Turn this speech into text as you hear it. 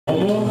Yeah,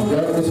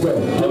 let's go.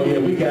 Oh yeah,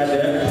 we got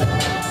that.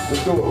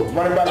 Let's do it.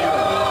 Run it back.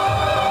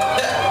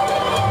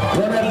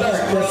 Run that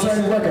back. That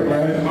same record,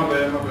 man. My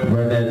bad.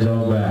 Run that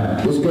joint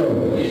back. Let's go.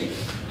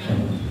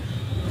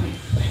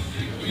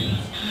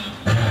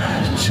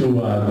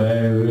 Chew out,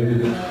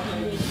 baby.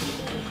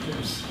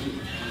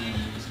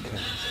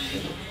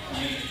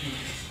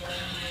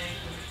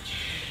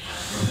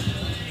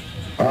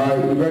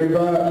 Alright, you ready,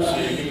 Bob? Give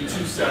me 2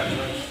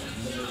 seconds.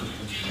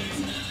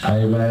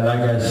 Hey man,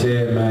 like I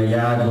said, man,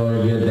 y'all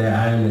go get that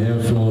I Am the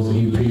Influence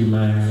EP,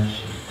 man.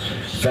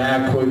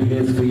 5 quick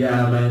hits for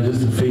y'all, man,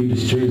 just to feed the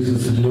streets.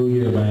 It's a new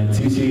year, man.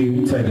 TCE,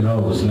 we taking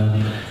over, now.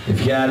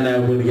 If y'all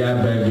not with it, y'all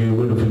back in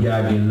with it for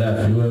y'all getting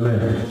left. You know what I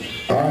mean?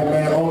 Alright,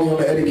 man, only on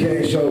the Eddie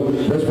Kayne show.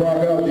 Let's rock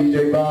out,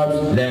 DJ Bobs.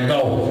 Let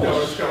go.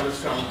 Let's go. All right,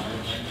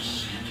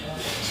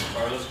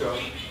 let's go.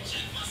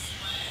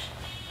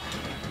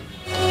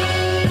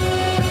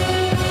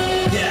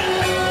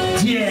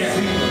 Yeah.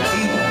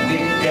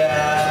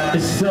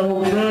 It's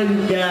so good,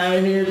 you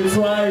got here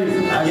twice.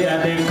 I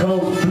got that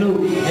cold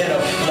blue. Hit a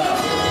flop.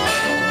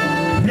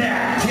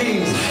 Yeah.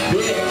 Kings,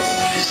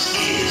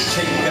 bitch.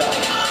 Check it out.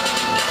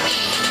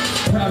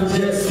 Private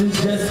jets and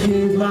jet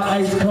skis, my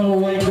ice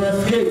cold Wayne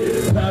Gretzky.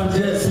 Private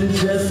jets and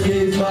jet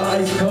skis, my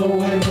ice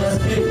cold Wayne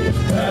Gretzky.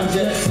 Private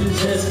jets and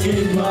jet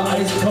skis, my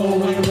ice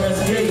cold Wayne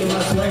Gretzky.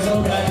 My swag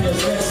so goddamn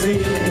sexy.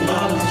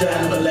 Mom's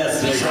trying to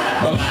molest me.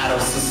 My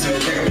motto's sincere.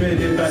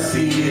 If I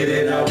see it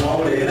and I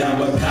want it,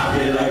 I'ma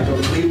copy it like a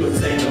flea, but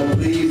say no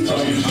please from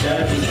these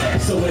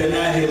judges. So when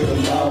I hit the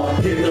mall,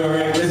 hit the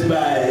rack, let's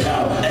buy it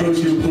out. Put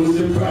you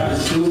boozing,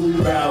 private shoes,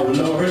 proud,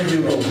 lower,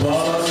 hero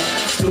boss.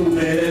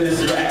 Stupid in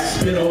this rack,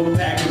 spit old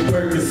pack and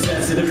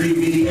Percocets and the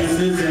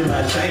BBS's in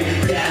my chain.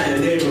 Got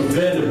it, they were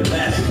better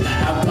blast. I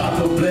pop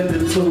a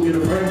blender too, get a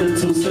blender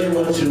too, say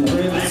what you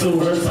went to.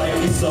 Her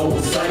psyche so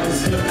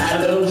excited. I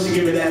know she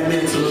give me that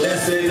mental.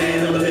 That's it,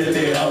 ain't never lived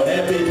there. Oh,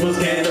 that bitch was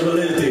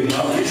cannibalistic.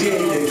 She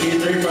ain't the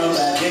kid straight from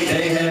that dick.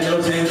 They ain't had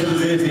no chance to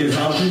resist his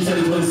home.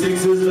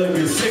 326 is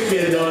looking sick,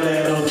 and all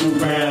that on 2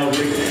 pound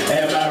dick.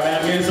 Have my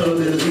rapping so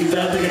this beats, I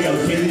think I got a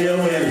video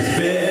and it's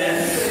fit.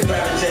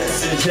 Private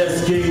jets and jet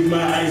skis,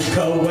 my ice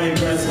cold Wayne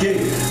Gretzky.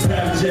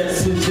 Private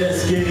jets and jet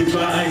skis,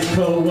 my ice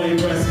cold Wayne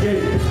Gretzky.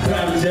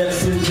 Private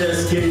jets and jet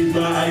skis,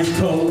 my ice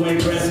cold Wayne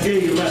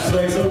Gretzky. My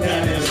swag so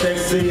goddamn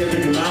sexy, I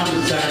think your mom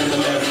is trying to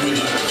left me.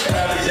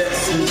 Private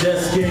jets and jet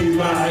skis,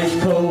 my ice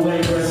cold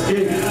Wayne Gretzky.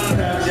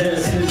 Private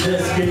jets and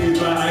jet skis,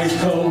 my ice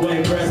cold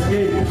Wayne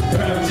Gretzky.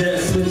 Private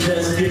jets and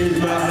jet skis,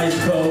 my ice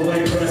cold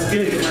Wayne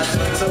Gretzky. My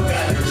swag so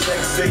goddamn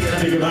sexy, I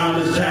think your mom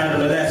is trying to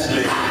molest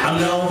me. I'm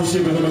known for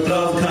shooting with my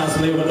clothes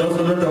constantly, but those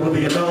from the door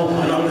being known. I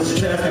know this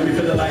chest got me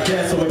feeling like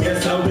that, so I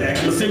guess I'm back.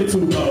 I'm singing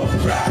too low.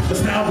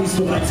 But now we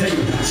still like tape.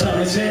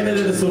 Charlie Shannon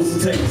and the Susan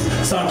tapes.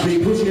 Soft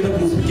beat, pushing it up,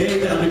 who's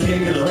brigade, I'm the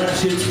king of the rap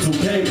shit to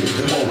 2K.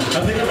 I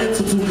think I'm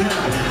into too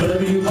common,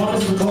 whatever you call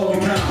this, we call me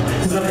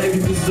common. Cause I'm heavy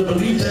pieces of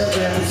belief that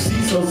rap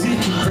is so see you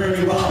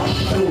very well.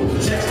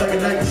 Checks like a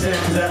Nike sound,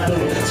 cause I do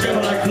it.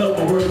 Scramble like flow,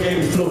 my word game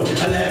is fluid.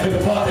 I laugh in the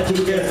park at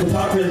you against the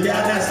park, cause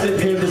y'all not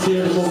slipping here this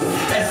year in the movie.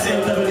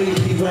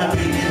 SLWEPYP,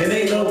 and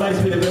ain't nobody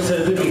spinning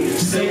better than me.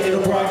 She say in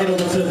a bra, get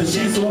over to the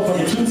sheet, so I'm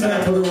from 2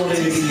 times, put her on the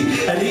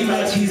I need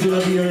my cheese and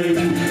I'll be earning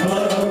me. I'm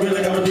all about real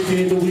like I'm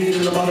addicted to weed,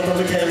 and I'm all about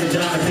the candy,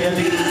 John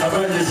Candy. I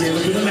run this here,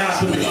 look at the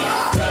mouth with me.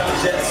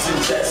 Private jets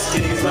and jet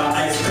skis, my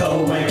ice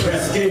cold Wayne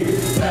Gretzky.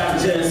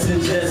 Private jets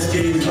and jet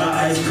skis,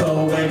 my ice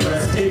cold Wayne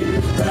Gretzky.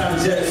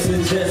 Private jets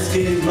and jet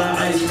skis, my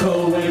ice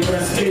cold Wayne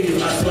Gretzky.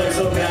 My swag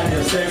so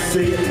goddamn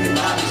sexy, and your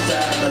mom's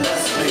trying to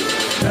molest me.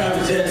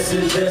 Private jets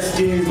and jet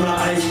skis, my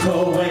ice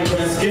cold Wayne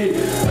Gretzky.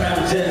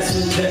 Private jets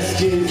and jet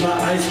skis, my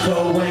ice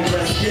cold Wayne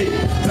Gretzky.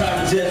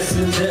 Private jets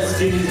and jet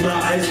skis,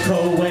 my ice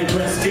cold Wayne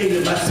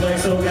Gretzky. My swag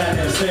so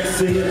goddamn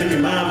sexy, I think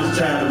your mom is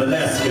trying to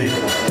molest me.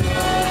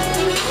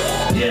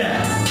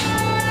 Yeah.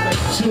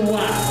 Chew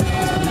out,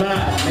 my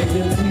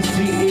nigga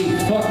TCE,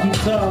 fuck you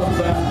talking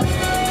about.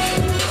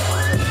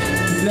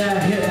 He's not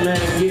hit,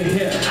 man, get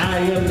hit. I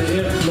am the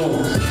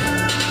influence.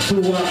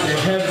 Chew out the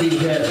heavy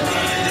hitter.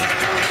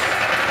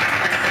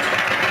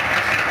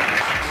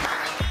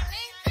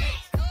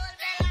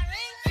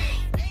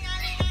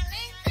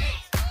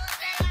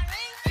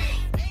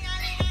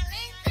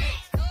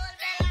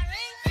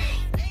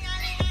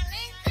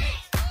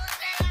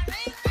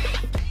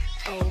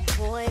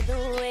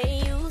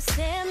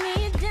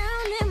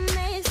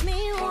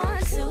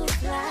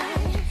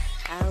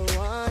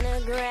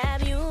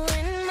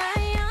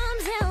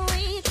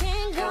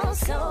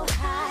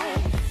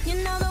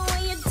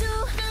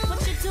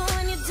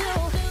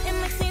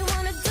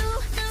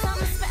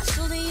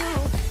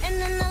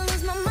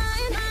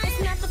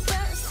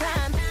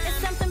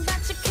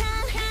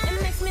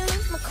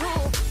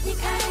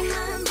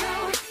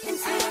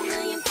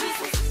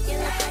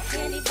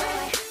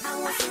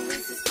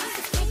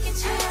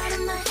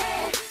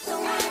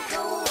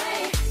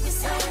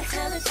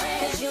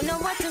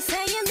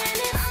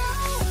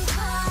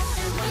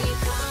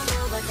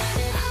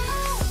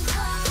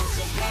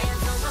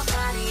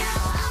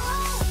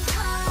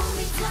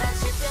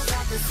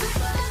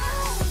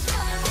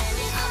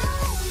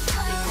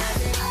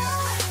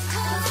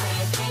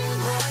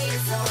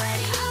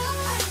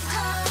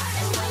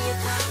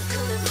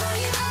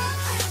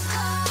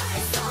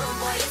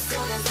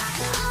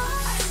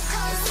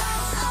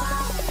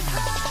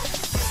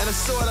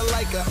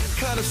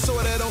 the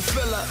sort that don't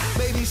fill up.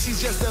 Maybe she's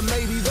just a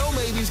maybe, though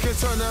maybes can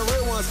turn to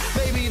real ones.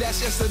 Maybe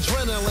that's just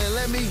adrenaline.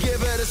 Let me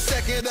give it a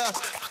second up.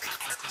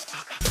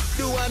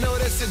 Do I know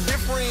that's a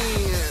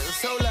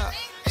difference? Hold up,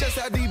 just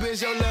how deep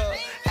is your love?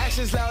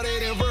 Actions louder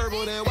than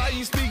verbal, then why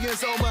you speaking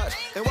so much?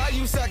 And why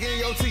you sucking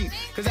your teeth?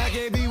 Cause I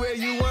can't be where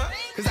you want.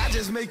 Cause I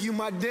just make you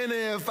my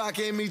dinner if I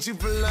can't meet you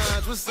for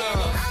lunch. What's up?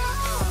 And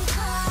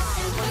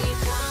when you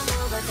come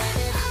over,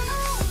 baby,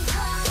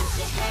 put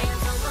your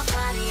hands on my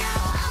body,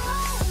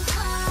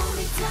 hold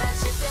me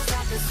touch, it feels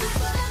like a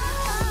super.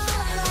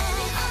 And then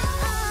it,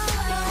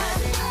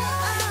 because it,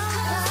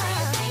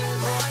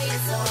 boy,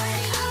 it's so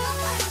right.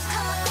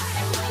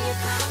 And when you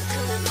come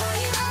through the boy,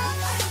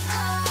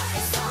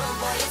 it's on,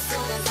 boy, as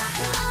soon as I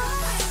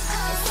come,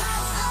 it's on.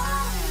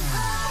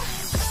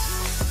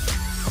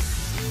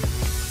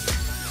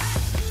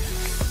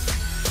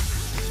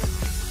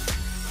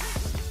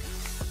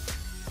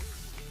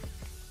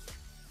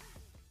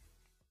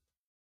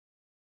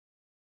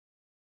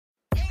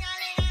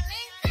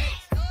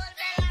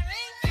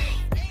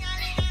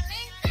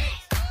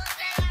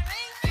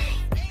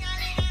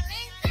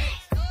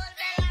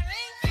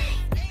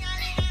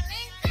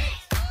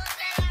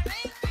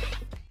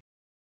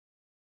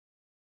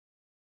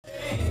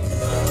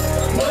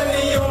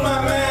 Money on my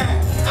mind,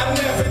 I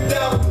never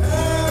doubt.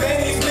 Man,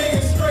 these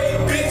niggas straight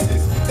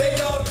bitches. They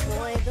all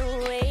Boy, the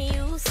way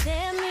you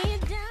stare me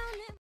down.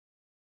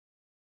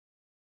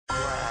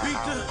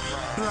 Beat the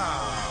blah,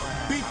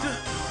 beat the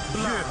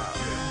blah,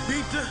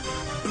 beat the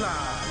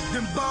blah.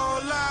 Then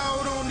ball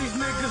out on these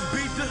niggas,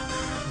 beat the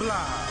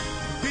blah,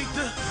 beat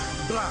the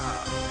blah,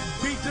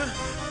 beat the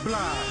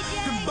blah.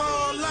 Then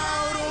ball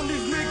out on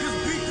these niggas,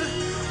 beat the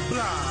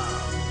blah,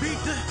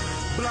 beat the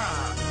blah,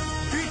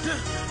 beat the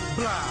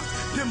blah.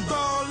 Then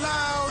ball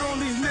out on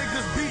these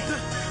niggas, beat the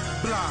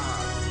blah,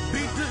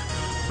 beat the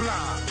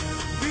blah,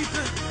 beat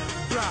the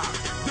blah.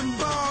 Then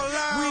ball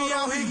out. We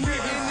out here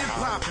getting it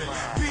poppin'.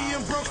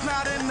 Being broke's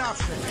not an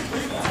option.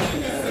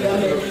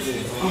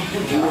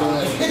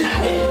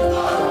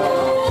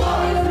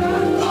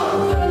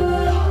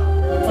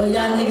 For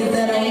y'all niggas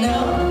that ain't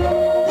know,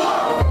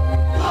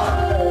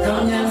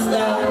 come down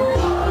star,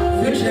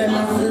 Future and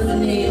my sister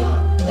Neil,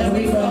 and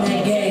we from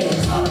that game.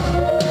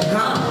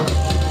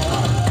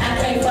 I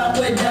can't fuck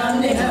with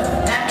dumb niggas,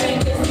 I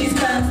can't kiss these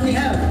cunts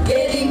niggas.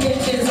 Yeah, these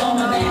bitches on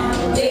my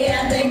back,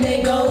 yeah, I think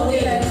they go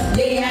there.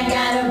 Yeah, I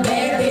got a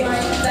bad bitch,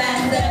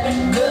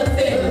 5'7", good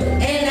fit,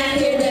 and I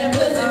hit that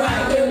pussy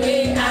right here.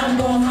 Yeah, I'm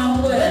going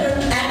home with her.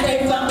 I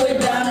can't fuck with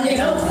dumb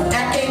niggas, I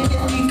can't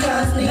kiss these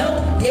cunts niggas.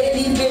 Yeah,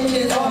 these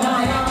bitches on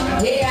my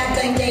back, yeah, I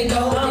think they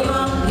go there.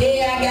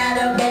 Yeah, I got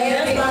a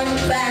bad bitch,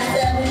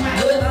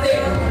 5'7", good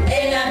fit,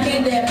 and I hit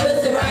that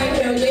pussy right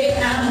here. Yeah,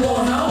 I'm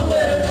going home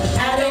with her.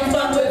 I don't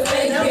fuck with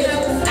fake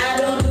bitches, I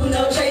don't do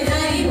no chasing.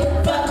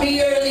 Fuck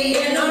me early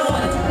in the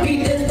morning,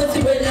 beat this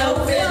pussy with no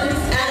feelings.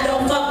 I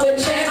don't fuck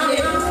with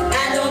champions,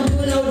 I don't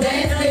do no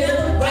dance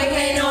nigga. Right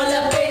hand all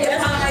up in the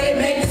pocket,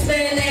 make you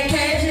spend that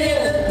cash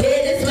nigga. Yeah,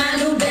 this my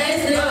new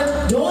dance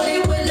nigga,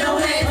 doing it with no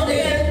hands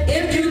nigga.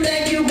 If you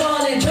think you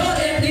ballin',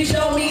 Jordan, please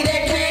show me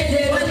that cash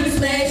nigga. When you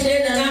smash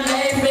it and I'm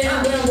laughing,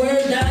 when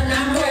we're done,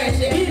 I'm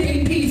crashing.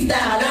 PvP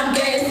style, I'm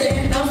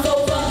gassing, I'm so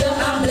fucked up,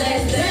 I'm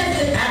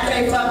blasting. I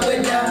can't fuck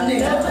with dumb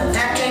niggas,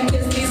 I can't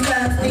kiss these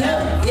cunts nigga.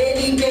 Yeah,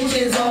 these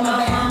bitches on my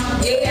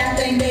back, yeah, I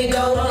think they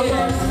go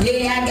there.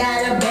 Yeah, I got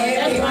a bad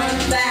bitch,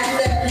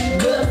 5'7",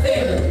 good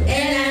figure,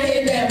 and I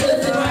hit that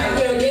pussy right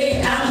here.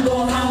 Yeah, I'm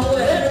going home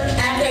with her.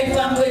 I can't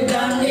fuck with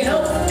dumb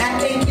niggas, I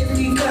can't kiss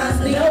these cunts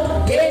nigga.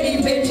 Yeah,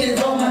 these bitches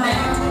on my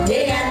back,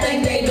 yeah, I think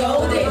they go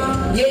there.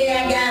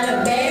 Yeah, I got a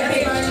bad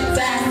bitch,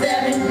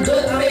 5'7",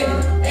 good figure,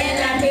 and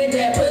I hit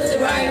that pussy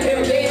right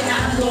here. Yeah,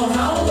 I'm going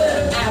home with her.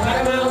 I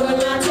ride around with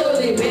my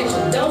toolie, bitch.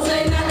 Don't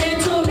say nothing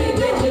to me,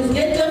 bitches.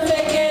 Get the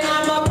fake and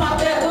I'ma pop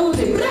that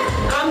Uzi.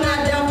 I'm not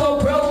down for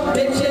broke,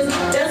 bitches.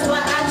 That's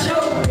why I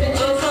choke,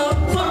 bitches.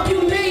 Fuck you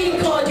mean,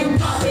 call you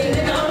poppy,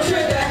 nigga. I'm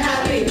trigger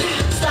happy.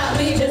 Stop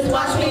me, just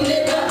watch me,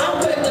 nigga.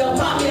 I'm quick to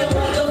pop you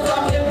with the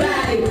fucking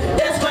body.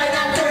 That's right, I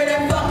turn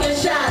that fucking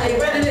shotty.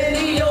 Running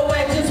in your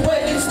way, just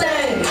where you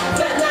stay.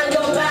 Fat down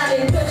your body,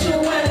 put you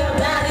in a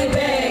body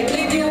bag.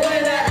 Leave you in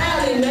the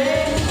alley,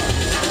 man.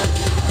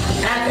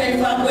 I can't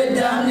fuck with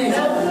dumb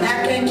niggas, I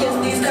can't kiss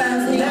these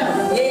cunts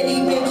niggas. Yeah,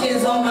 these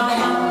bitches on my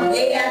back,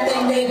 yeah, I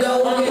think they go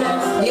there.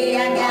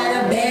 Yeah, I got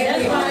a bad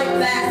bitch,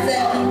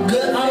 5'7",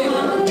 good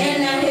figure,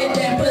 and I hit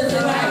that pussy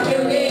right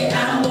here. Yeah,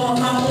 I'm going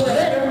home with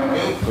her.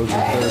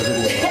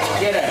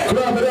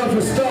 Clap it up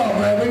for Star,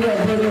 man. We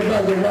gonna bring it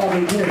back to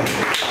Robin again.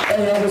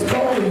 Hey, I was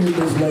calling you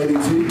this lady,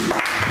 T.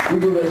 We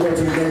get ready to go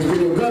to the next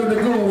video. Go to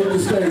the Google with the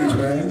stage,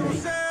 man.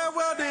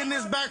 Well, then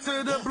it's back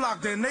to the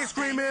block. Then they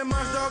screaming,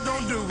 my dog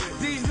don't do it.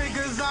 These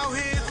niggas out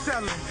here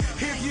selling.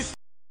 If you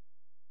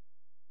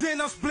then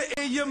I'm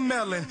splitting your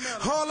melon.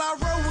 All I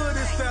roll with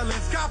is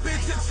felons. Cop it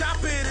to chop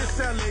it and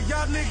sell it.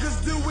 Y'all niggas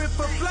do it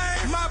for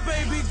flags. My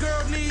baby girl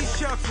needs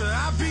shelter.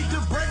 I beat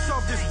the brakes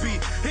off this beat.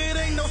 It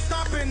ain't no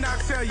stopping, I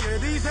tell you.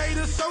 These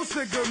haters so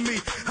sick of me.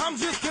 I'm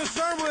just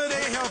concerned with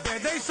their health.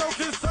 They so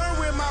concerned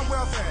with my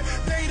welfare.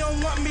 They don't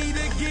want me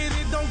to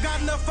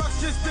enough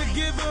fucks just to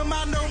give them.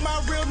 I know my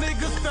real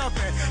niggas felt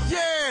that.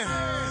 Yeah,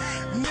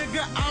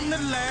 nigga, I'm the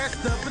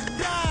last of the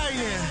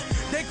dying.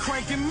 They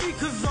cranking me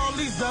cause all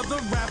these other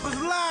rappers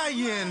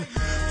lying.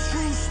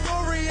 True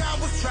story, I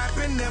was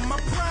trapping in my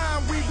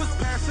prime. We was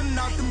passing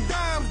out them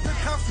dimes, the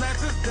cup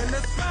snatchers, then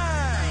that's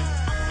fine.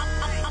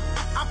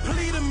 I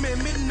plead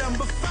amendment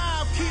number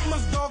 5. Keep my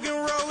dog in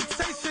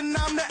rotation.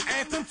 I'm the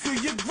anthem to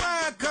your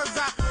grind. Cause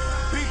I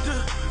beat the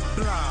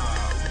block,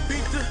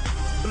 beat the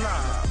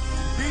block,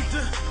 beat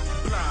the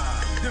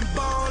block. Then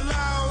ball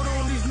out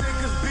on these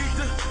niggas. Beat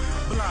the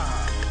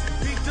block,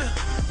 beat the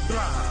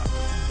block,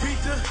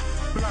 beat the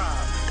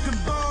block. Then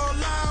ball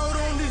out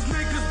on these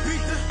niggas.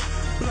 Beat the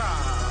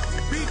block,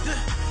 beat the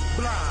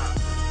block,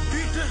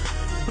 beat the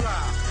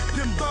block.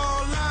 Then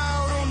ball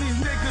out on these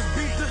niggas.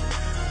 Beat the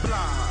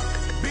block,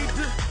 beat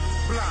the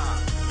block,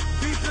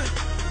 beat the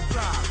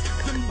block.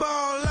 Then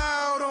ball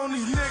out on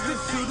these niggas.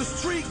 To the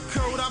street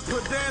code, I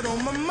put that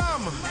on my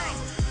mama.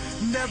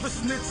 Never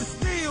snitch or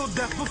steal,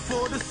 death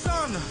before the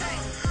sun.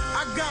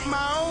 I got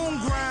my own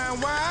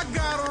grind, why I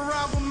gotta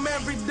rob them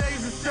every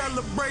day's a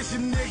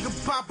celebration, nigga,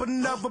 pop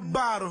another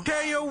bottle.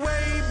 KOA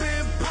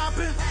been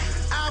poppin',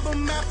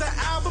 album after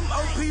album,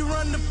 OP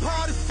run the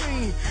party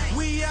scene.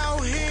 We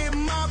out here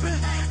mobbing,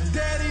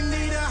 daddy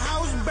need a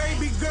house,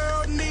 baby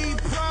girl need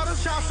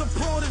products. Child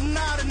support is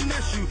not an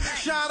issue,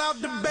 shout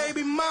out to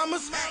baby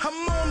mamas.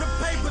 I'm on the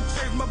paper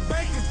chase, my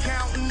bank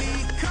account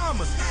need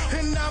commas.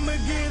 And I'ma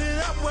get it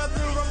up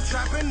whether I'm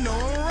trapping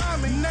or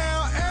rhyming.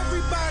 Now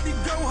everybody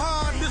go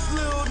hard, this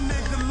little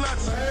nigga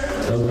lunch.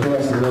 No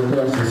question.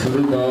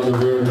 Salute to all the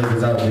real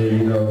niggas out there,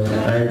 you know.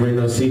 I ain't bring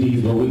no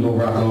CDs, but we gon'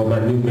 rock on my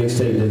new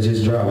mixtape that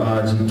just dropped,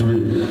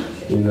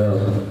 RG3. You know,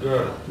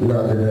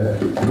 knock it out.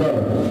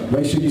 Brother,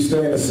 make sure you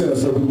stay in the center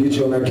so we can get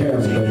you on that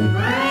canvas, baby.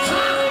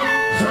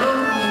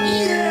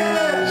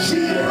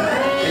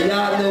 And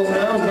y'all know when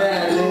I'm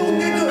riding,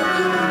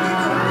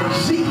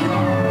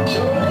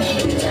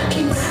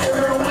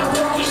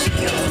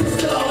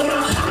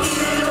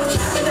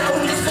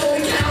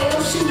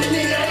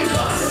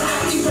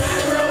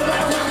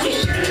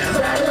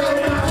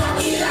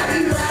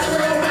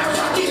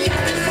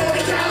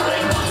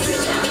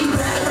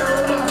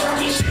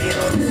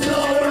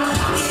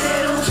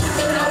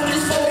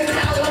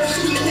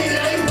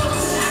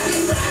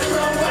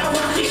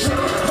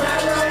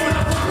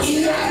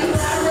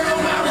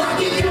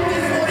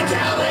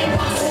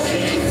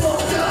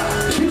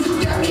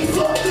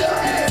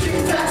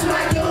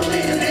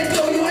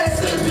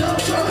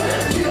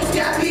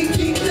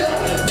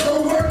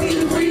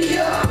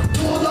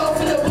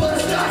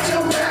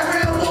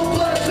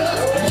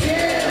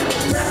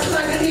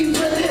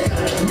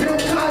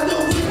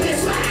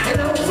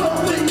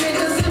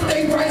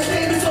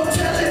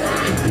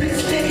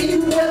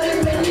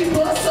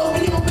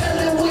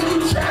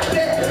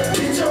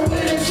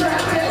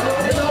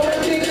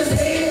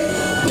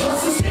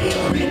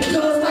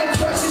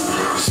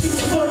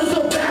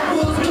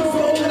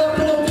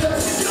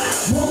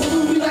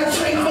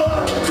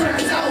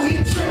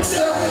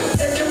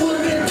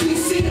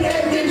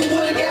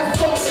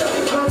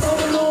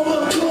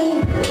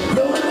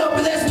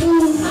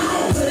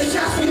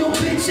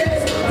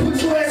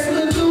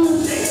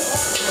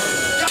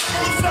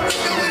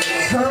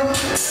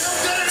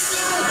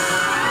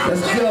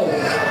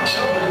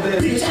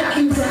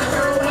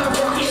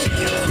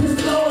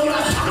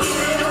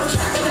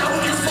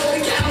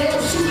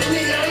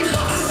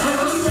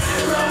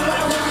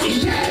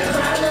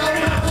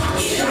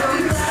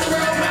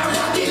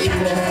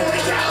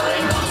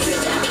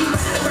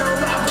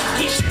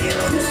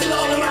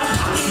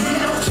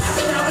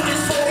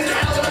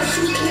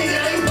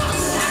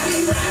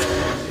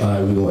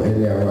 we gonna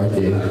end that right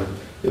there.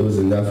 It was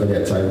enough of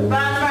that type of.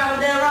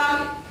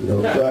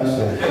 No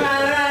question.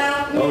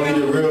 Only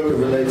the real can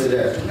relate to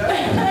that.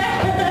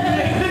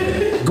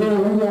 Go,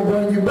 we gonna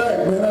bring you back,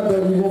 man. I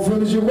thought you gonna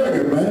finish your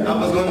record, man. I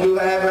was gonna do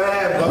half and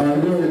half, but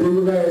Alright, do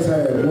the last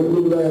half. We'll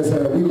do the last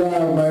half. We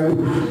live, man.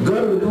 Go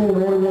to the Goon,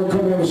 the only one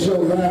come on the show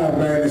live,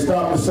 man, and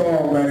stop the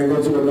song, man, and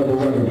go to another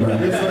record,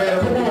 man.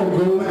 Come on,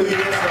 Goon.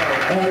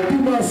 Alright, do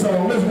my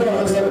song. Let's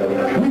rock,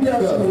 man. We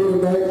got some here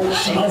tonight.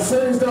 I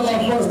sang stuff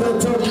I first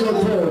that told you a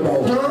prayer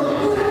about.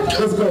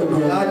 Let's go,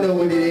 Goon. I know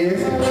what it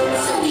is.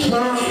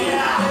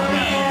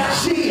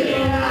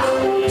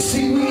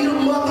 See, we the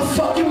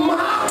motherfucking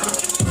mob.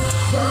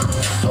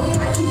 I'm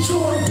Michael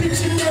Jordan,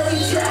 bitch, and every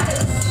track.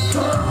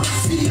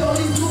 See all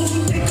these dudes who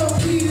think I'm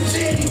PJ.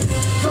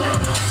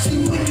 See,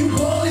 when you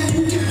ballin',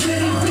 you get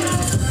plenty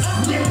bitches.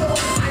 Nigga,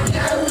 I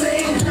got a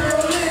main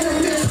girl in a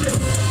mistress.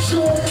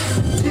 Jordan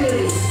did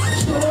it.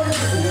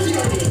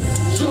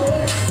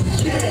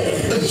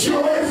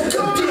 Jordan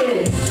did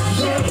it.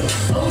 Yeah,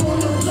 I'm on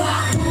the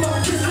block with my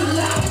pistol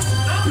out.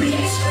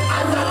 Bitch,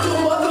 I knock the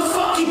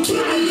motherfucking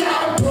kitty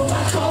out. Bro, I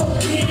call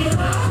it.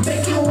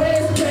 Make your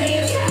ass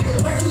dance.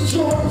 Michael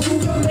Jordan, you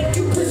can make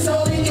you piss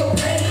all in your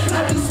pants. I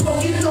be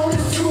smoking on the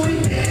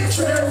street,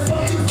 trying to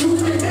fucking do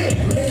it.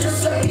 Make her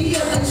suck me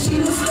up like she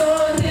was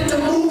starring in the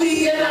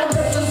movie, and I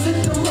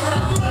represent the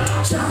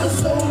mob. Choppers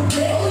so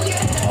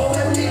dead. All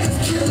them niggas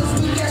killers,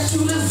 we got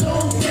shooters.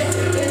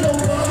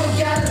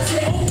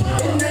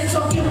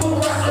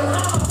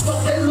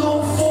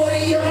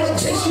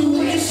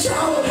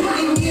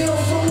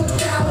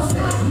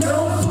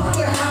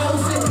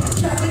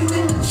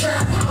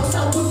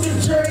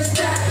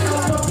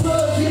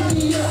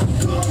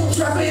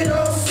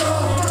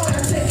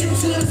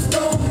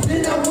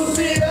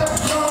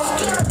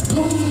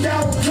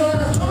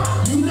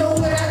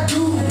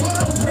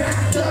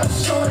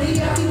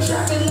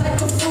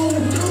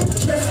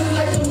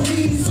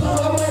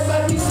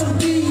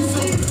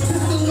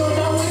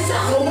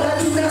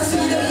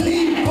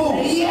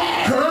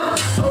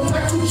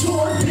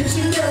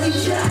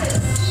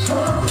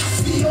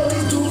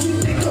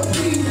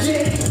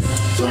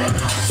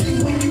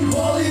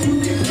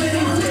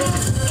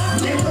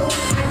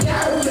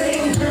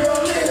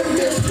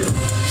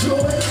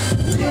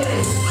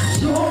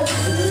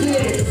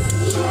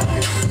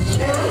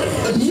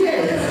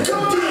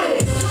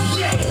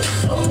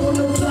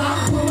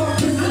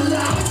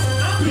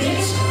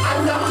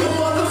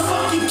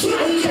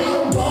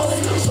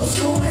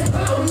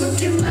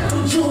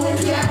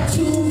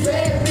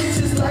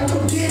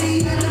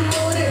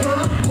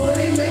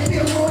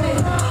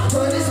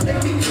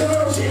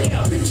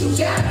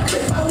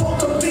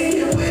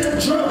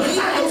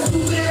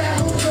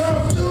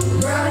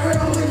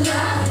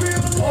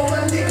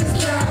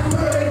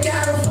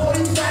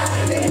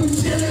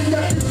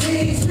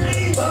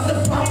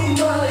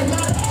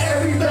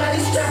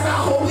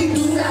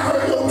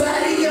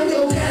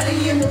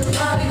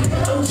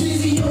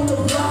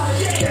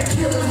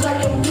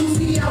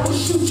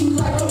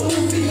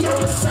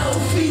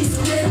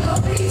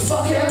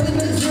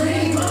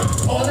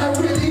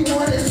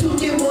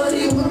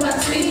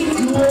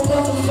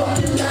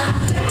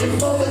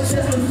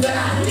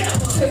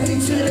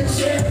 a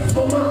check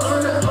for my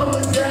honor, I'ma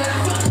die.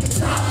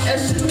 Top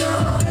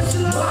echelon,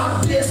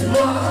 mob this,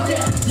 mob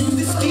that. Use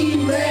the ski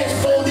mask,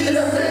 folded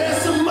up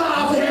ass, a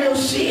mob. Real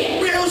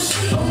shit, real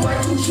shit. I'm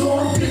Michael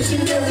Jordan, bitch,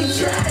 and then we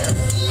try it.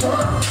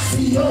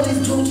 See all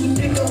these dudes who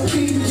think I'm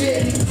PJ.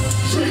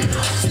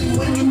 See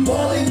when you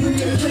ballin', you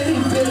get plenty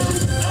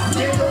bitches.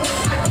 Nigga,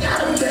 I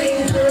got a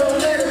main girl,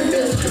 let her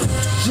miss you.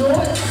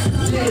 Joy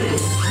did it,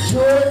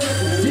 Joy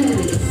did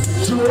it,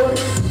 Joy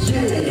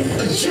did it,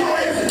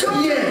 Joy,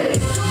 yeah.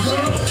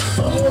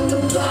 I'm on the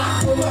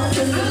block with my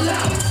pistol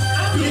out.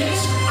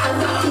 Bitch, I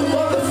knock your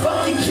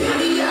motherfucking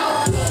kitty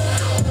out.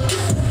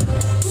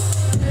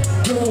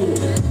 Dude,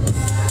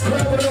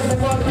 clap it up for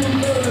my people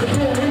in the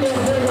room. We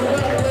gonna bring them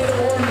back later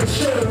on the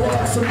show to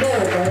rock some more,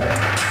 man.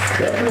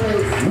 That way,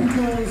 we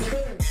doing his thing.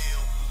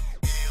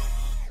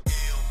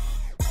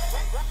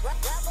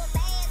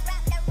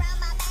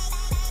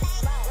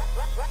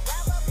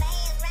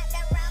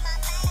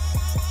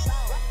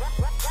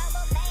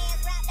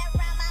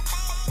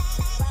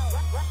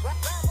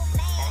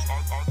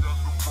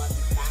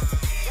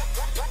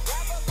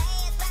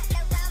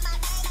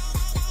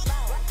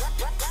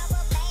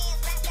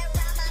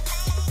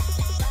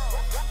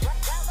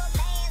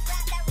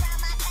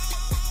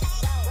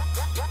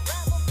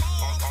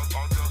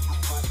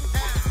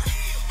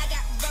 I got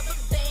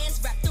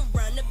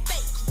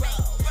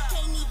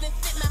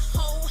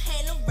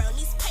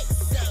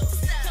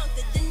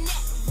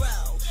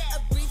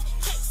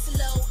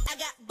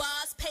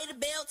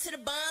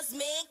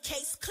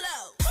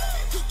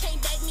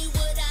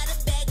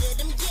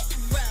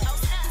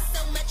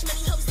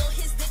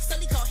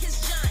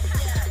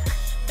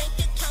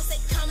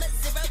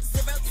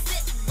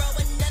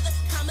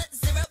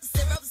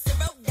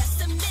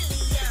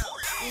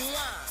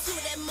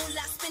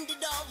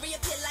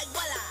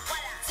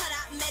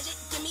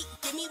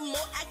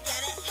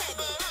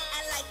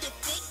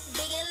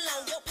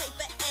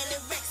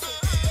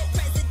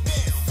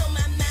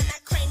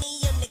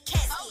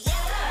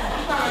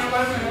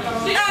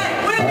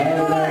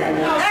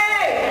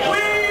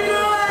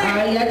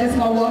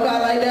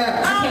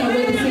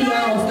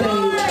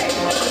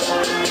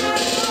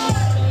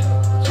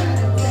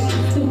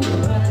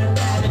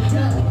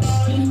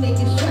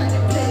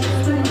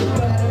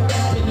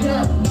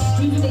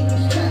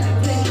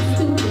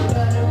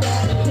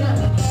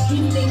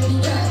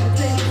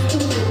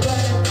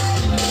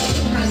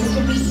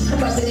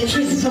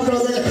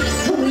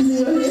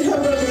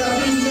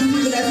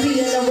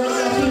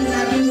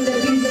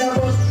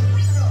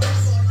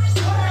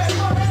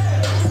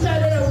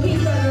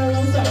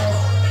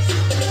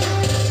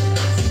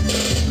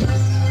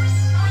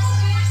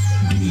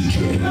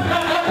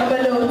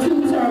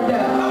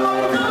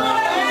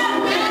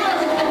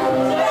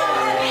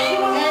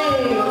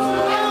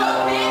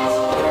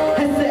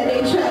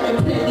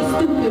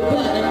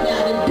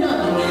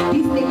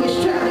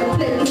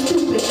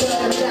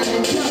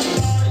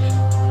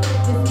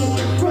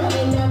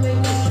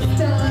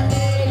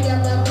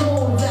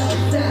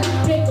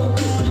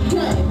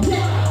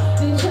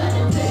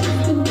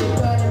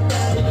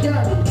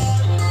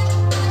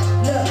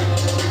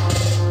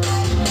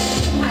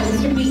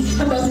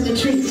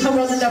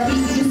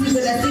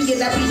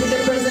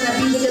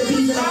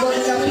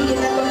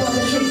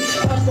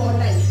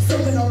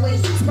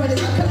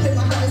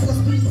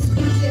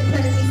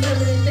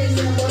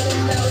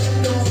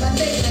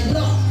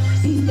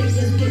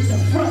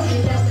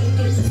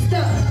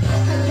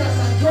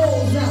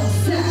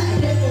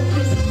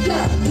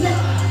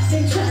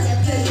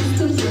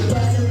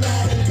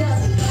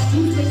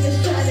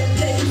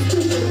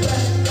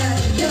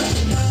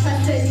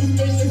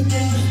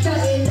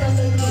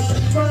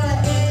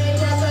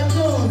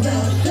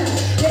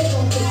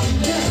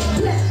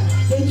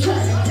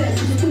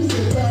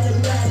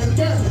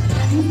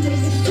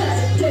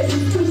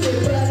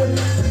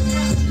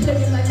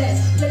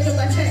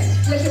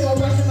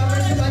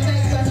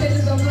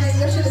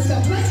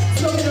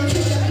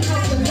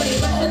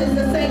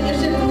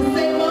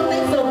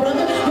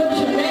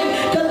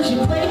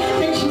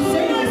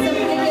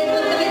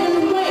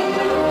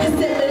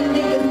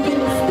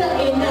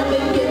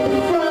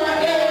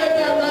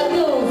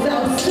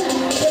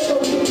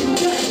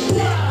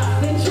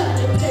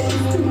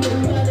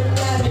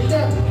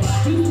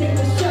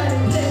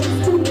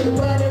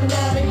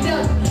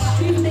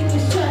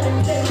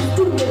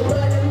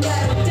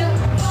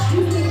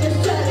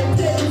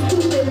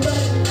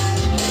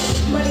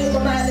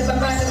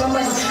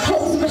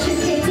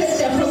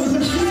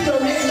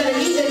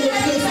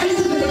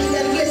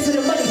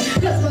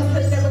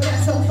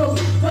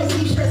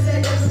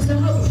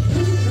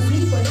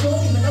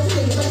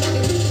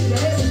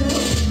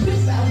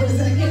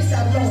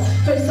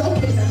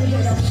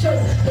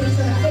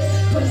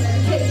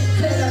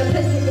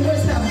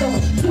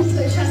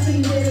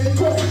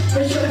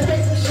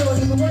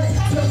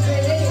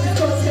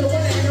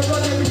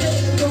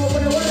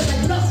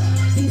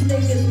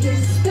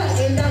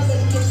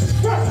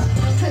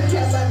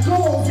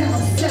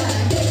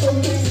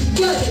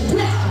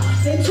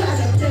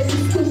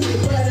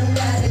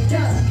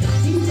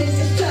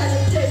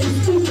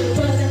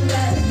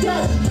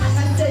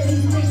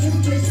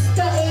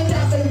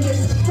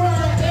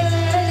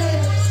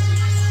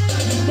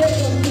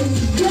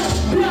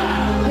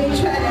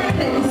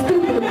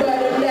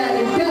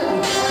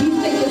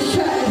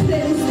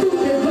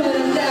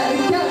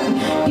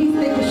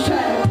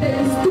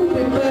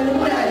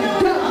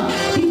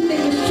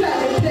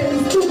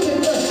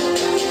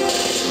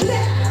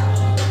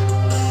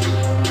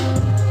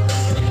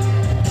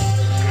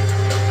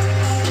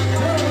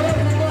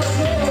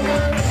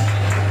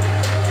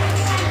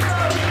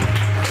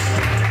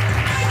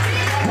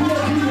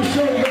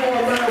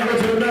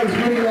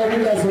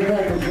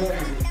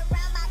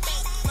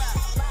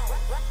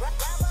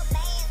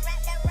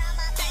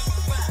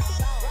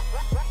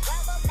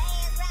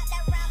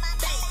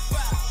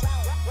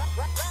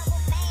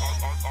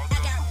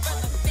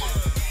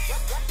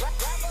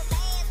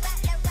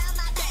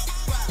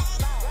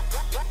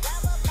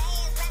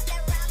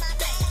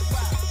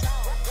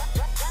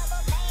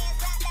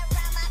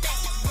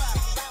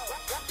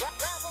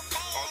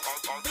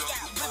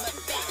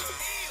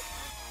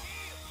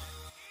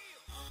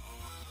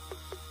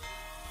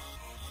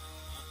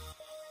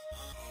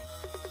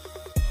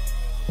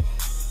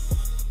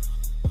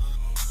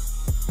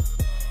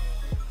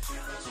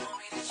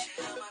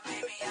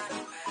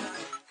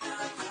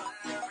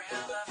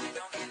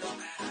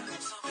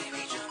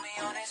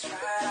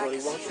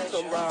Molly. Why don't you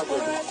come ride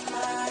with me?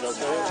 You know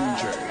what I'm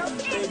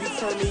saying? Baby,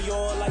 turn me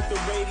on like the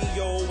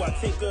radio. I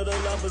take her to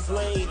lover's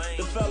lane.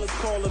 The fellas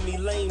calling me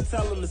lame,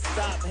 tell them to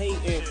stop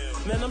hating.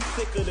 Man, I'm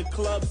sick of the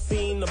club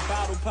scene, the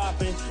bottle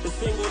popping. The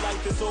single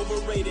like this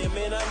overrated.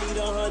 Man, I need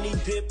a honey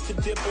dip to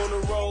dip on the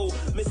road.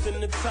 Missing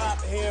the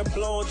top, hair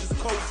blonde, just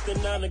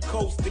coasting on the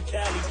coast to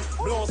Cali.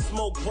 Blowing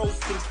smoke,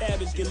 roasting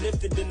cabbage, get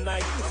lifted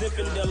tonight.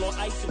 Zinfandel on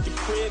ice at the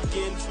crib,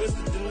 getting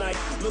twisted tonight.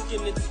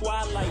 Looking at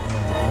twilight.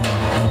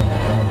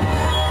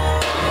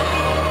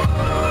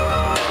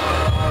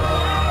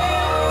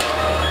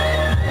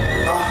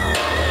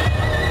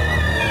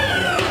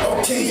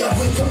 Okay, I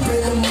wake up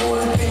in the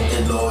morning, thank the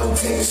Lord, and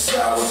take a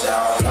shower.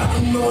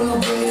 Rockin' on the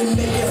way to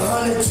make it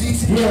 100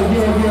 G's. My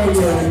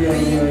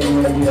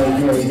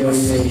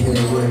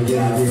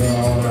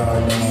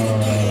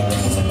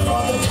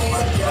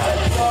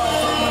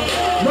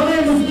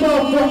name is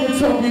motherfucking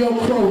Tokyo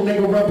Crow,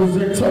 nigga,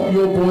 represent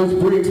Tokyo Boys,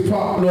 Briggs,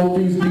 Park,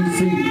 Northeast DC.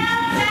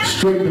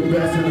 Straight the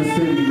best in the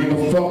city,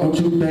 nigga. Fuck what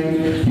you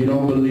think. You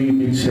don't believe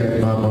me? Check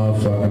my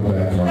motherfucking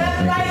background,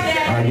 nigga.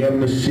 I am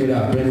the shit.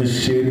 I've been the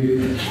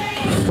shit.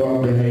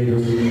 Fuck the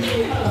haters.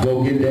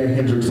 Go get that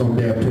Hendrix on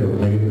that pill,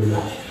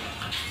 nigga.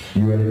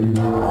 You ready to do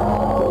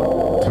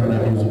that? Turn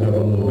that music up a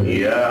little bit.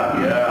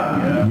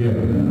 Yeah.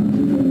 Nigga.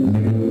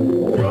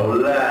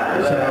 Roll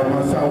out. Shout out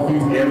my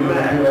Southeast nigga.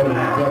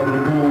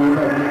 Governor Gould,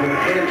 nigga.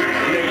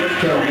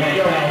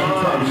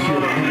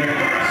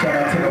 Shout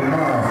out to the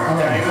mob.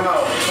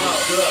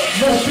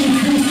 Let's do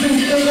these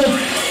things, nigga.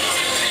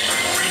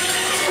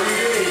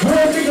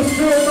 Real niggas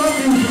feel my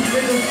music,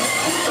 nigga.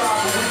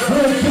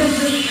 Real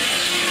bitches.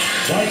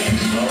 White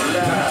people,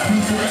 black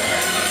people.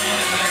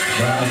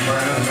 Brown,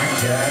 I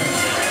got it.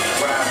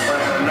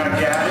 Brown, I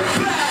got it.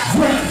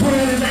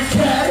 Brown, and I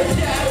got it.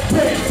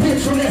 Bad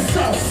bitch on that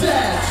south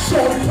side.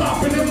 Shorty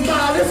popping them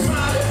modest.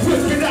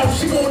 Whip it out,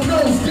 she gon'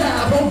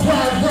 nosedive. I'm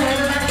brown,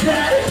 and I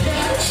got it.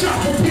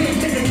 Chop a big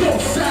nigga, go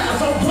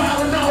size. I'm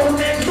wildin' out on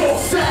that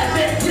north side.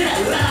 That cat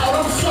loud,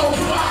 I'm so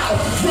wild.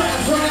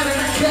 Brown,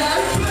 and I got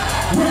it.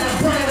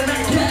 Brown, and I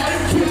got it.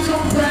 Bitch,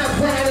 I'm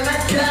brown, and I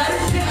got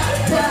it.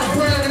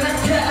 Brown, and I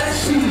got it.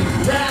 She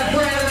brown,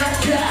 and I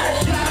got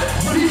it.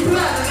 She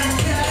black, and I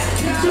got it.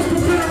 Just a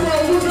bit of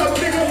roll, what's up,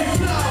 nigga?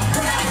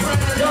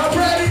 Y'all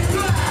ready?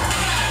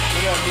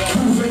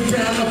 Cruising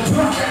down the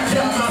block, I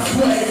got my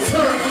swag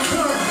turned.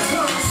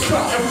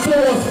 Starting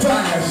 4s,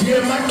 5s,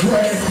 yeah, my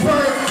grass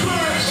burnt.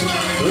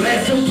 Let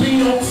them be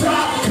on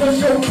top, cause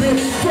your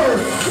bitch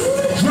first.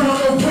 Drown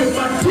her with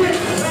my dick,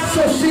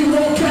 so she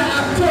won't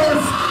die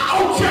first.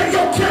 Okay,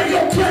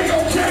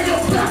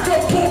 I'm back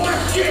up on my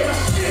shit.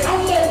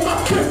 I'm on my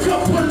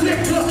pickup with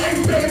liquor,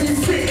 ain't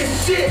babysitting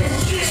shit.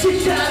 She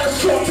got a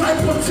short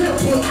type of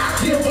temper, I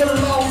give her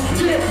long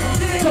dick.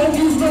 Don't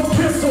use no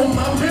pencil,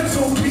 my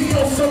mental be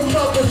on some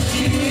other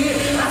shit.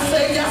 I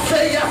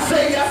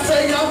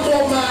say, I'm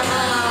on my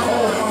high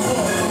horse.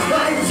 I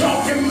ain't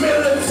talking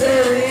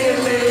military in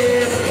the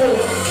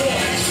airport.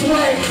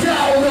 Swagged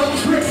out, I'm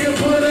drinking,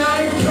 but I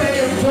ain't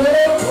paying for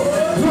it.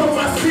 Run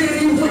my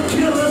city with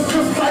killers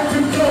just like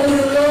the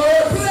Golden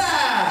Lord.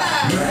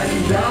 Man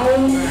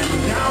down,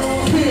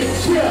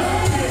 bitch up,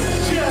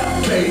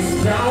 face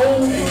down,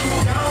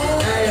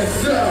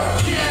 ass up.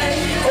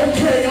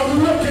 Okay, I'm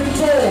looking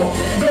for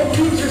no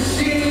future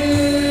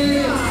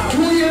shit.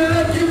 Who you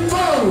looking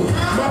for?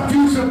 My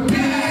future bitch.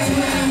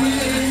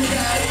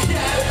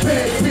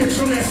 Bad bitch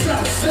on that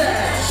south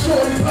side.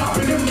 Shorty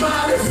popping them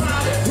modest.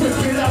 Whip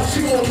it out, she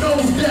gon'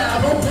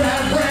 nosedive. I'm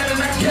brown,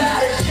 and I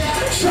got it.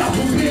 Chop a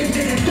big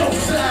nigga, go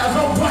size.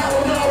 I'm wild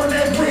on all of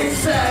that ring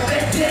side.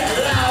 That cat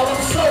loud,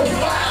 I'm so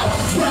wild.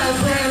 Brown,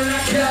 and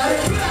I got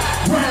it.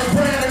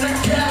 Brown, and I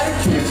got it.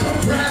 Bitch, I'm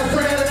brown,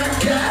 and I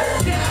got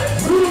it.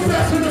 Who the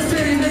best in the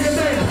city, nigga,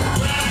 name?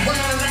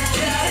 Brown, and I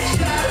got it.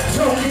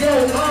 Tokyo,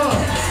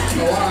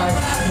 alright.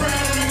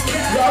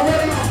 Y'all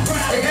ready?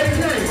 Hey,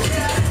 anything?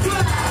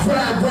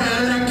 Brown,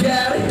 and I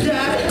got it.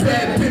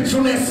 Bad bitch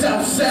on that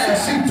south side.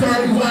 She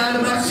dirty wine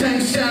and my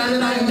chain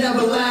shining. I ain't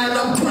never lying,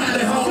 I'm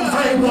grinding home.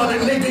 I ain't want a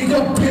nigga,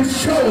 your bitch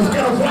chose.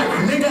 Got a white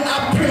nigga,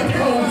 I pimp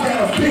hoes. Got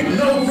a big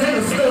nose and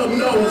a snub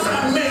nose. I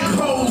make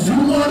hoes, you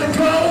wanna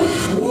go?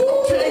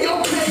 Okay.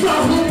 My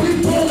hoopy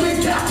booming,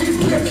 got these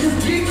bitches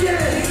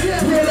geeking.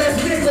 Real ass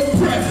nigga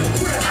present.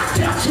 I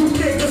got you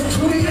niggas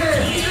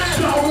tweeting.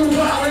 Y'all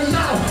wildin'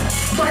 out.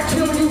 Might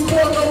kill you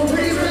for no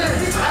reason.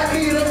 I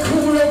need a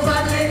cooler,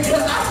 my nigga.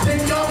 I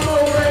think I'm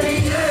already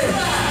in.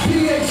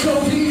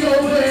 PHOD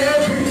over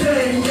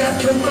everything, that's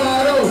the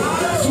motto.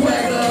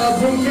 Swagger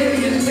of a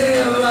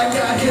millionaire like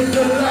I hit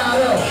the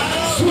lotto.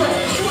 Sweat,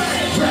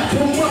 wrap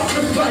 'em up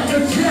just like a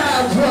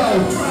gyro.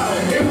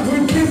 If we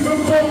keep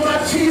 'em on my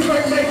cheese, I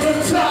make a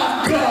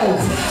taco.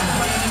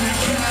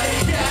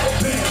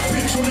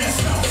 Bitch on that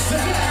south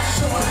side,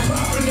 short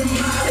poppin' them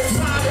modest.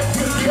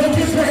 Go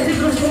get that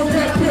English on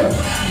that pill.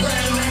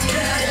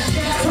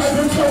 Type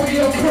of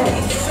Tokyo Crow.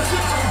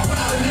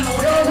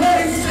 Y'all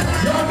ready?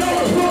 Y'all know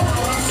the hook.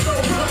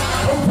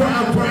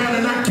 I'm brown,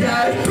 and I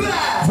got it.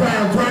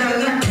 Brown,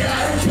 and I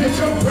got it. Bitch,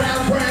 I'm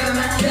brown, and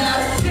I got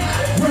it.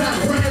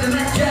 Brown, and I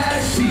got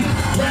it. She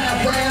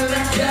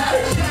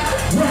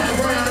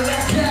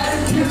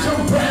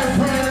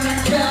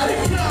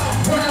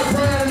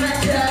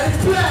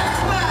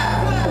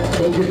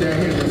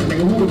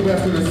the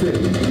rest of the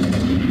city.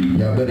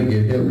 Y'all better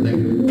get hip,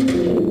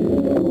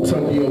 nigga.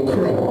 Tokyo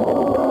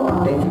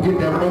Crow. Don't forget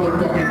that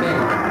motherfucking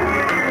name.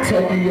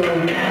 Tokyo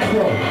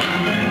Crow.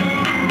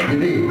 You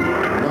did.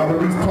 My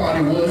release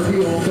party was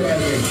here on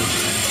Saturday.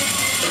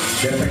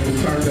 That thing was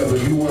turned up.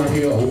 If you weren't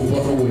here, oh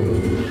fucking well.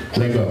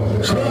 Let go.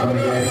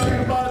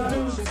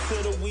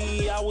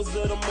 Hours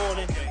of the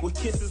morning with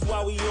kisses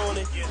while we on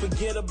it.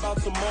 Forget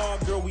about tomorrow,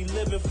 girl. We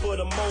living for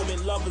the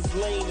moment. Lover's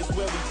lane is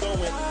where we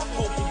going.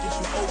 Hope we get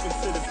you open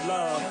to this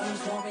love.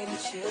 Girls want me to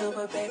chill,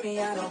 but baby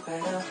I know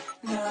better.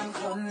 Now I'm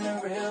caught in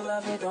the real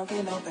love, it don't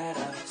get no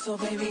better. So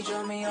baby,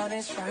 join me on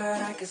this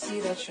ride. I can see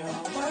that you're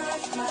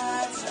worth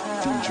my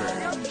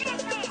time.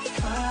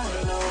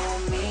 Follow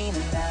me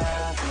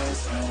now.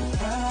 There's no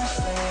rush.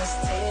 Let's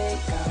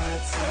take our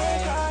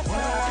time.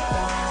 Work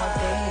all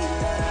day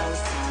now.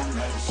 It's time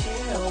to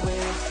chill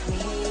with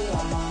me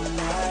all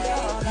night.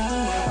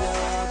 Leave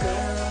your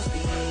girls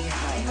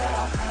behind. I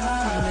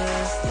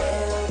promise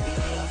they'll be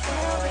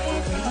fine.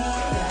 We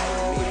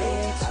know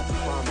it's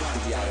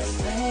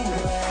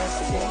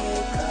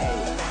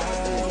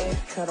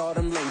cut all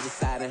them lanes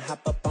aside and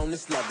hop up on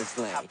this lover's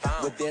lane.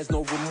 Where there's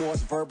no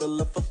remorse,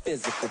 verbal or for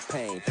physical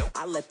pain.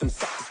 I let them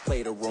suckers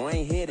play the role, I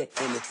ain't here to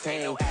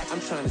entertain.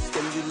 I'm trying to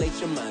stimulate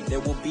your mind, there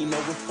will be no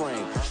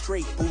refrain.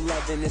 Straight boo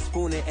loving and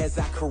spooning as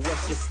I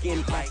caress your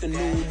skin.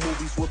 Afternoon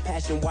movies with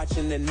passion,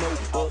 watching The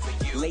Notebook.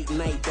 Late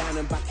night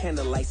dining by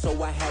candlelight, so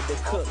I had to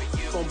cook.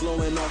 Phone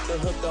blowing off the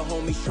hook, the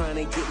homies trying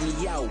to get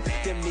me out.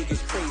 Them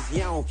niggas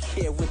crazy, I don't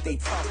care what they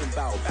talking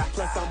about.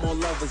 Plus I'm on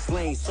lover's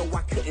lane, so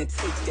I couldn't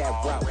take that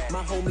route.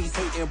 My homies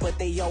hating, but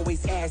they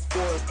always ask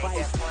for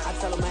advice. I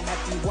tell them a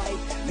happy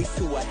wife leads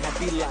to a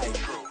happy life.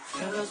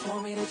 Fellas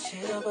want me to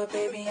chill, but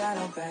baby I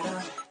know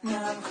better.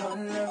 Now I'm caught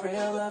in the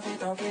real love, it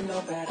don't get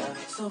no better.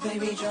 So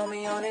baby, join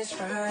me on this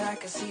ride. I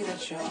can see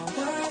that you're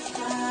worth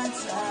my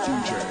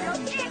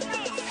time.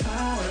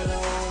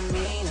 Follow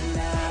me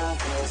now,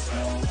 there's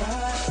no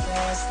rush.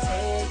 Let's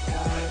take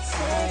our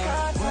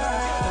time.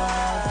 Work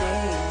all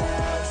day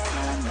now, it's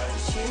time to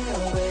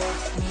chill with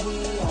me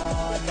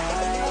all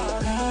night.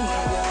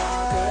 Leave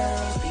your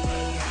girls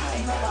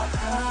behind. I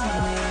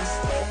promise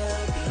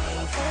they'll be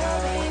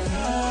fine.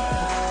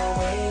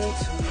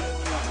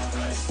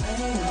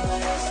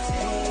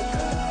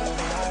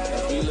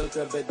 We look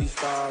up at these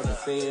stars and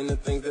seeing the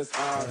things that's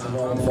ours.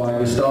 Before I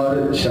get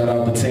started, shout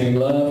out to Team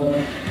Love.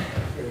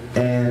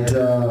 And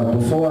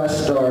before I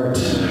start,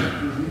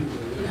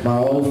 my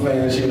old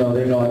fans, you know,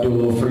 they know I do a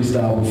little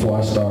freestyle before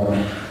I start.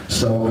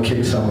 So I'm gonna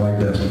kick something like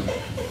this.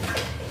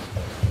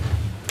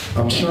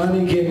 I'm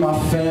trying to get my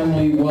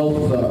family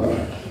wealth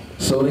up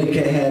so they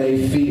can have their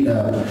feet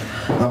up.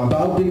 I'm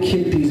about to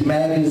kick these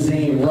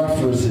magazine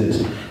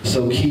references,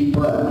 so keep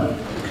up.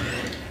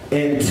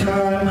 In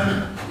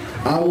time,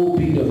 I will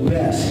be the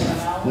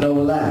best, no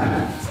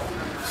lie.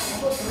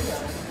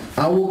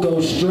 I will go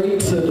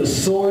straight to the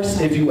source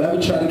if you ever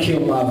try to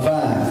kill my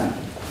vibe.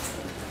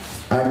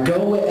 I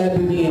go with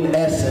Ebony and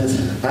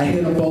Essence, I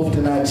hit them both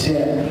and I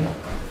check.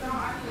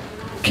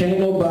 Can't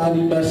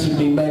nobody mess with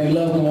me, man,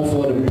 love going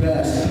for the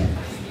best.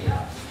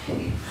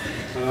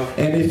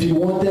 And if you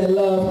want that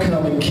love,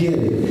 come and get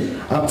it.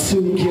 I'm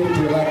too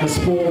gifted like a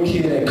spoiled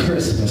kid at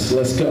Christmas.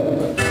 Let's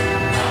go.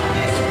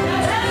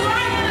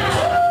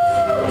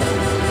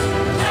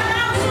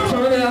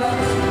 Turn it up.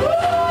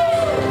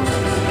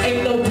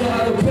 Ain't no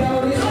doubt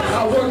about it.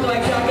 I work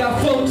like I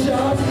got 4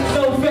 jobs.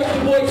 No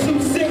vector boy too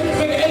sick.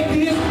 Make an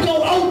atheist go,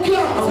 oh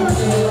God. I'm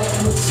turning like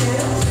I'm a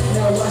champ.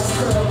 Now watch the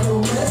crowd go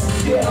nuts.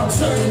 Yeah, I'm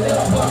turning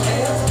up my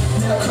ass.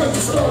 Now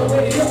Christmas all the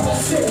way up. I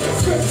said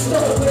Christmas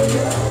all the way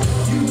up.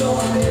 You know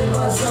I'm in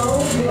my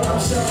zone, yeah, I'm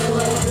shining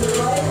like the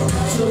light.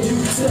 So you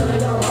tell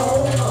it I'm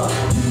on,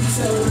 you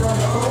tell it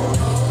I'm on,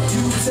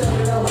 you tell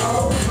it I'm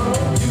on,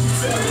 you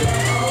tell it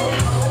I'm on,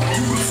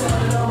 you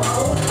tell it I'm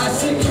on. I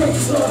say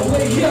Christmas all the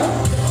way up.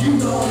 You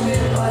know I'm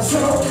in my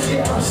zone,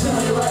 yeah, I'm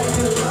shining like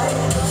the light.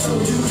 So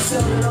you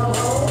tell it I'm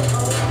on,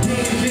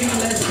 D&B,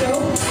 let's go.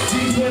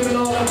 These women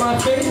all in my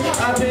face,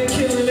 I've been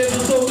killing it for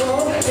so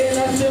long, and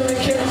I still ain't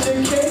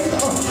catching case.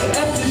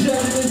 After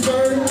judging this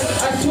burden, I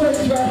swear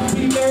it's driving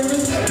me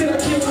nervous. Can I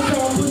kill the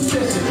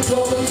competition?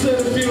 Welcome to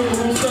the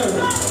funeral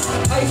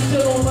service. Ice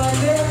still on my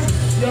neck,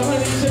 your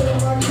honey still in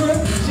my crib.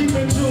 She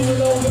been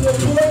drooling over the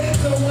boy.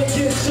 Someone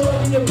get short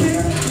in your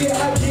beer. Yeah,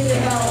 I get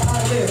it how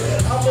I live.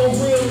 I'm a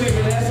real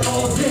nigga, that's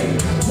all day.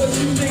 What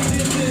you think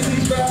this is?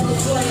 These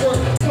rappers like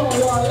work. Come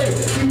on,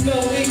 you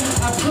know me,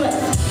 I flex.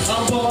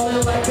 I'm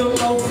ballin' like a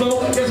mofo.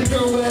 Got your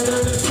girl wearing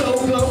the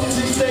so-go.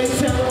 She stay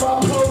telling my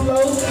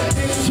polos.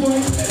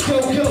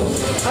 Go.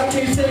 I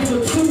can't stay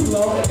for too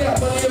long. Got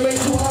money to make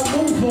so I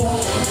move on.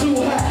 Too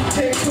hot,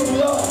 can't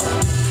cool off.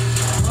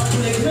 I'm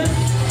blazing,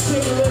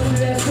 similar to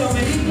that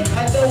summer heat.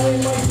 I know it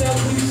might sound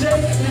cliche,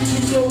 but you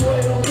know what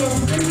don't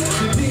come to me.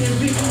 The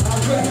D&B, I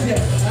rap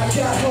that. I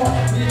got heart,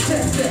 you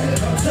test that.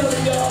 I'm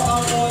telling y'all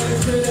I'm on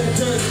into that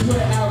dirt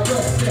where I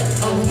rest that.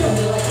 I'm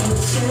feeling like I'm a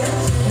champ.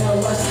 Now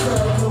watch the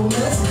crowd go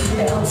nuts.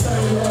 Yeah, I'm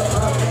turning up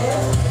my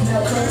ass.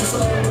 Now Christmas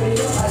all the way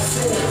up. I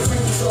said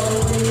Christmas all the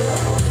way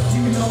up.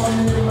 You know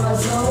I'm in my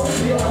zone,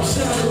 yeah, I'm I'm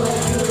shining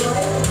like the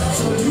light.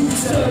 So you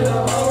tell it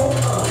I'm on.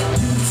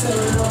 You tell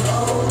it I'm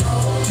on.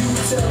 You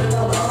tell it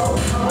I'm on.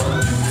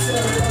 You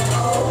tell it I'm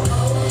on.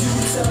 You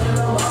tell it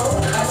I'm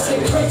on. I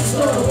say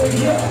crazy all the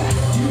way up.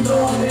 You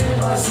know I'm in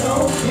my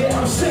zone. Yeah,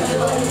 I'm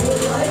shining like the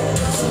light.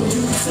 So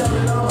you tell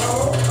it I'm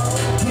on.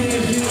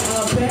 Yeah,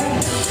 I'm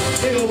back.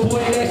 Little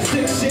boy, that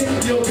sick shit.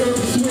 Your girl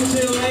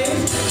switching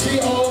lanes.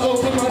 She all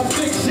over my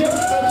sick shit.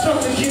 I'm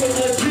trying to get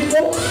a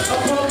deal.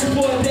 I'm talking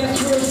for that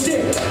real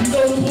shit. You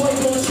know the boy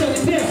gon' shut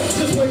it down.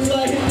 Just wait till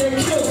I hit that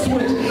kill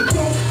switch.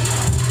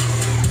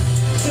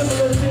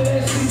 Similar to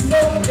that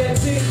C-Dope, that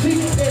TNT,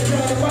 that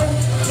dynamite.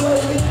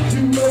 Slowly,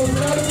 you know it's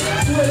right.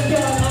 Swear to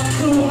God, I'm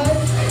too hype.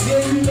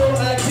 Yeah, you know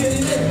I get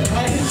it in.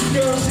 I hit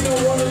your girl, she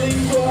don't wanna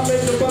leave, so I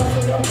make the box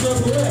like I'm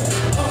jumping.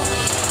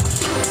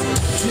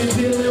 You're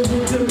dealing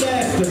with the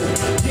master.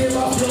 Get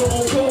my flow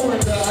on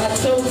corridor. I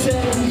told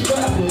Chad these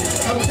rappers.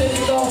 I'm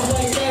taking off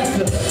like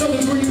master. Don't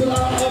agree, but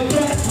I'm a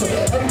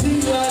bachelor. I'm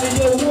deep lining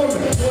your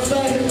woman. Once I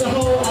hit the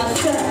hole, I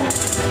stack.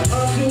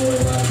 I'm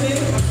doing my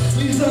thing.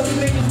 These other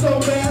niggas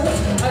don't matter.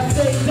 I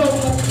say don't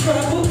like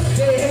travel.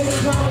 They hate the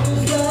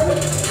confidence ladder.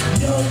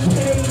 Young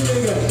Kayne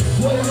nigga.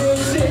 What real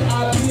shit,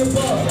 I be a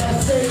boss. I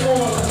stay on,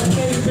 I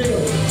pay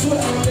bill. Swear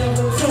I'm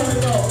never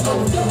turning off.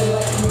 I'm double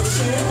like a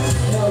champ.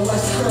 Now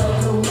watch the crowd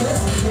go nuts.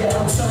 Yeah,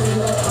 I'm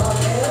turning up our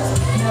ass.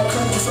 Now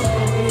cranks all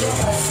the way up.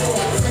 I say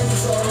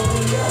cranks all the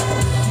way up.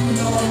 You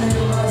know I'm in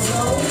my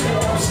zone.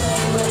 Yeah, I'm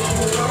shining like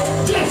the light.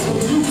 That's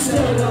what you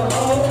tell it I'm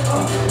on.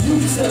 You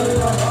tell it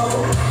I'm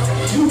on.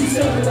 You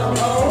tell it I'm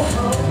on.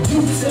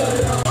 You tell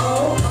it I'm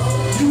on.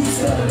 You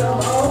tell it I'm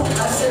on.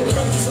 I say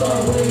cranks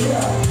all the way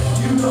up.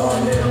 You know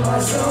I'm in my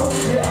zone.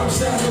 Yeah, I'm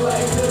shining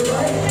like the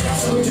light.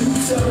 So you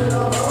tell it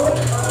I'm on.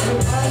 When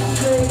I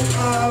say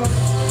I'm,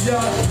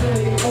 y'all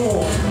stay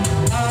on.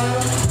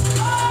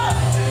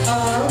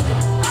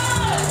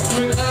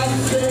 When I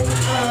say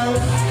I'm,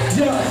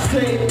 y'all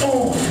stay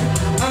on.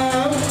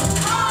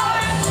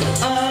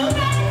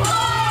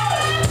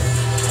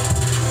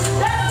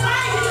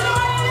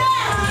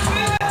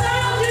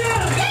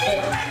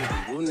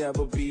 We'll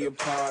never be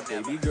apart,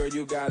 baby girl.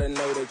 You gotta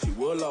know that you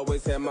will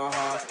always have my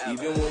heart,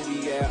 even when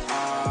we at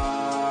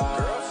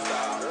odds.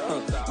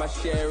 My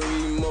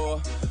Sherry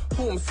Moore,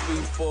 who I'm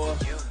sweet for.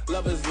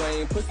 Lover's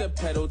lane, push that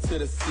pedal to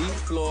the seat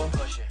floor.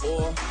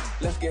 Or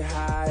let's get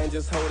high and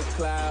just hold a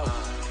cloud.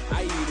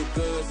 I eat it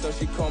good, so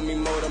she call me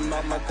Motor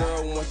Mouth. My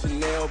girl wants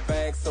Chanel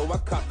bag, so I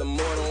cop the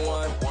more than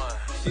one.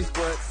 She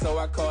squirt, so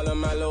I call her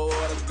my little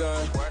order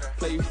gun.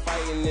 Play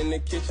fighting in the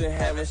kitchen,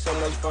 having so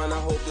much fun. I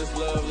hope this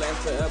love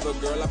lasts forever,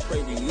 girl. I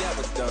pray we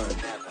never done.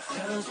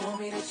 Fellas want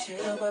me to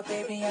chill, but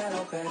baby, I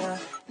know better.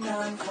 Now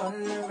I'm caught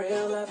in the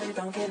real love, it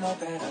don't get no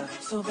better.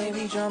 So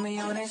baby, join me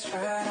on this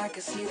ride, I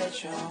can see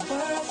that you're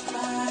worth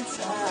my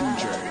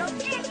time.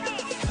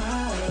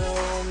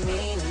 Follow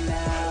me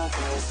now,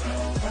 there's no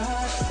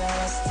rush,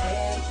 let's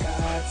take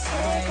our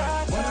time.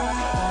 One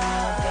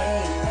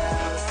day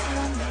now, it's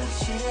time to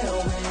chill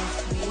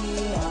with me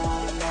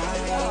all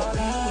night.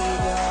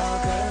 Leave your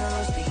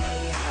girls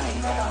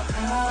behind, I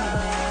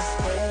promise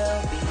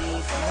we'll be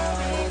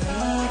fine.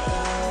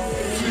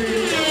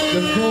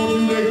 Let's go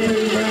do that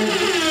thing, man.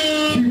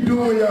 Keep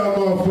doing y'all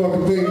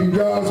motherfucking thing.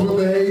 Regardless what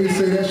the haters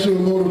say, that should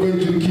motivate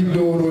you to keep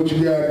doing what you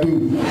gotta do.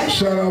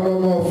 Shout out my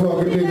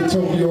motherfucking nigga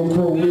Tokyo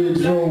Crow,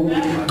 Riggs Road,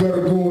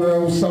 Gutter Goon, that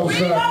old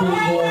Southside thing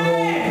going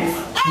on.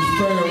 This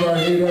fan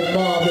right here, that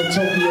Bob, that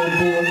Tokyo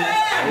boy.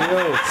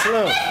 Yo,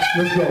 slow.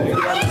 Let's go.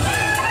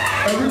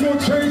 And we're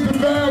gonna change the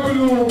vibe a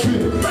little bit.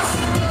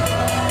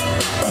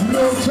 You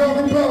know what I'm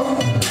talking about?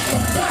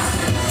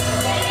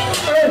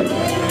 Hey,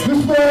 this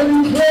for all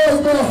you club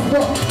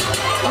motherfuckers.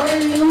 I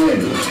ain't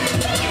with it.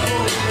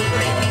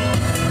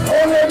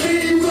 All that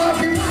mean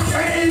rockin',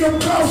 I ain't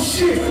about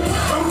shit.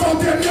 I'm on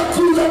that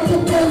knuckle up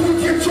above and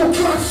get your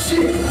gun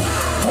shit.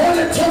 All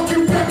that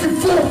talking back and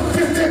forth,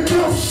 is that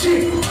dumb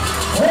shit.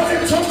 All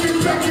that talking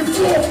back and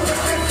forth, is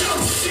that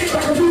dumb shit.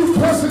 Like a rude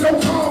person, no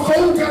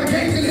combo. Got a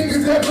gang of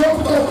niggas that rough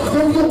though.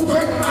 Don't look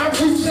back, I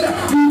reach out.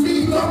 You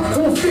need luck,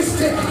 I'ma fix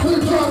that. With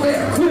a drum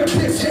at, with a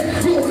bitch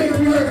at. You gon' make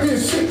me learn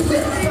this shit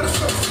that.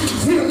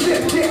 We done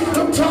left that,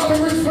 no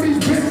tolerance for these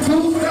bitch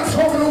dudes. That's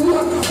hard on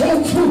one, on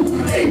two,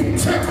 8,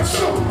 10,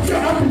 so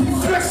yeah, I be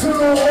flexing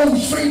on old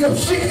straight up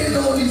shitting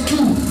on these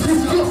dudes.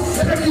 These look,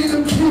 and I need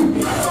them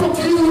cute.